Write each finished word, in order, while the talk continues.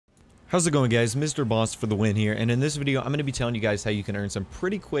How's it going, guys? Mr. Boss for the win here, and in this video I'm going to be telling you guys how you can earn some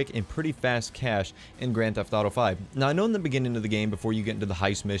pretty quick and pretty fast cash in Grand Theft Auto 5. Now, I know in the beginning of the game, before you get into the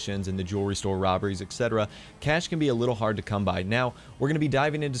heist missions and the jewelry store robberies, etc., cash can be a little hard to come by. Now, we're going to be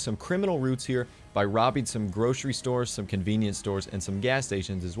diving into some criminal routes here by robbing some grocery stores, some convenience stores, and some gas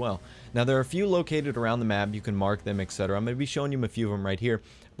stations as well. Now, there are a few located around the map. You can mark them, etc. I'm going to be showing you a few of them right here.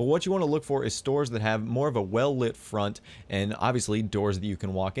 But what you want to look for is stores that have more of a well-lit front and obviously doors that you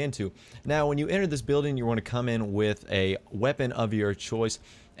can walk into. Now, when you enter this building, you want to come in with a weapon of your choice.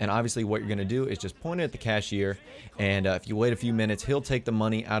 And obviously what you're going to do is just point it at the cashier, and if you wait a few minutes, he'll take the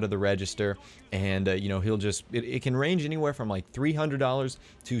money out of the register, and you know, he'll just, it can range anywhere from like $300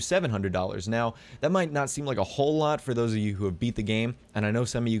 to $700. Now, that might not seem like a whole lot for those of you who have beat the game, and I know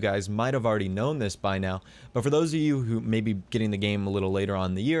some of you guys might have already known this by now, but for those of you who may be getting the game a little later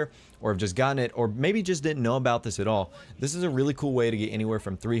on in the year, or have just gotten it, or maybe just didn't know about this at all, this is a really cool way to get anywhere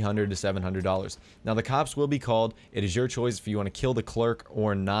from $300 to $700. Now, the cops will be called. It is your choice if you want to kill the clerk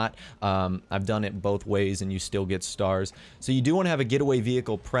or not. I've done it both ways, and you still get stars. So you do want to have a getaway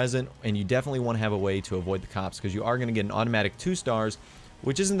vehicle present, and you definitely want to have a way to avoid the cops, because you are going to get an automatic 2 stars,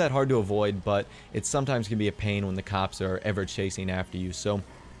 which isn't that hard to avoid, but it sometimes can be a pain when the cops are ever chasing after you. So,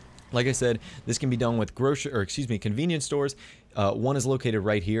 like I said, this can be done with convenience stores. One is located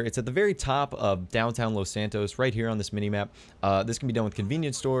right here. It's at the very top of downtown Los Santos, right here on this mini-map. This can be done with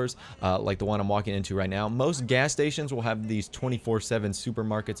convenience stores, like the one I'm walking into right now. Most gas stations will have these 24/7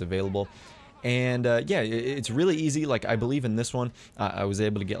 supermarkets available. And yeah, it's really easy. Like, I believe in this one, I was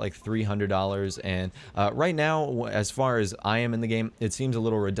able to get like $300. And right now, as far as I am in the game, it seems a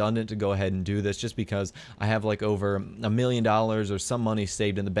little redundant to go ahead and do this, just because I have like over $1 million or some money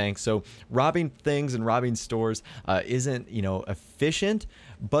saved in the bank. So robbing things and robbing stores isn't, you know, efficient,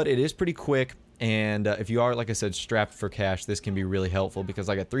 but it is pretty quick. And if you are, like I said, strapped for cash, this can be really helpful, because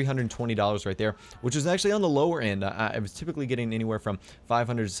I got $320 right there, which is actually on the lower end. I was typically getting anywhere from $500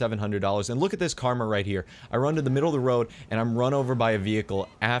 to $700. And look at this karma right here. I run to the middle of the road, and I'm run over by a vehicle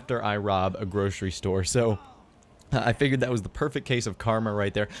after I rob a grocery store. So I figured that was the perfect case of karma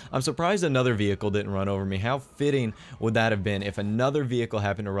right there. I'm surprised another vehicle didn't run over me. How fitting would that have been if another vehicle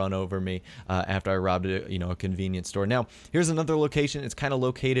happened to run over me after I robbed a convenience store? Now, here's another location. It's kind of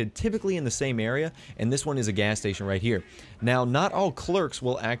located typically in the same area, and this one is a gas station right here. Now, not all clerks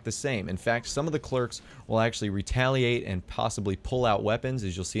will act the same. In fact, some of the clerks will actually retaliate and possibly pull out weapons,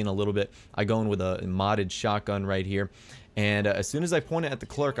 as you'll see in a little bit. I go in with a modded shotgun right here. And as soon as I point it at the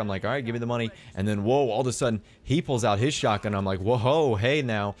clerk, I'm like, all right, give me the money. And then, whoa, all of a sudden, he pulls out his shotgun. I'm like, whoa, hey,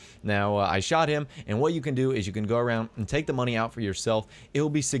 now I shot him. And what you can do is you can go around and take the money out for yourself. It will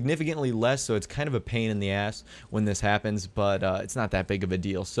be significantly less, so it's kind of a pain in the ass when this happens, but it's not that big of a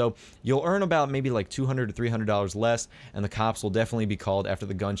deal. So you'll earn about maybe like $200 to $300 less, and the cops will definitely be called after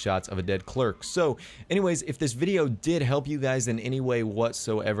the gunshots of a dead clerk. So anyways, if this video did help you guys in any way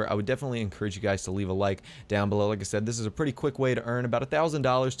whatsoever, I would definitely encourage you guys to leave a like down below. Like I said, this is a pretty quick way to earn about $1,000,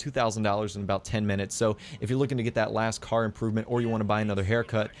 $2,000 in about 10 minutes. So if you're looking to get that last car improvement, or you want to buy another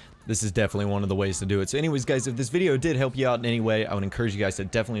haircut, this is definitely one of the ways to do it. So anyways, guys, if this video did help you out in any way, I would encourage you guys to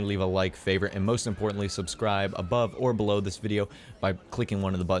definitely leave a like, favorite, and most importantly, subscribe above or below this video by clicking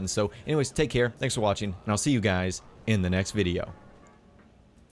one of the buttons. So anyways, take care, thanks for watching, and I'll see you guys in the next video.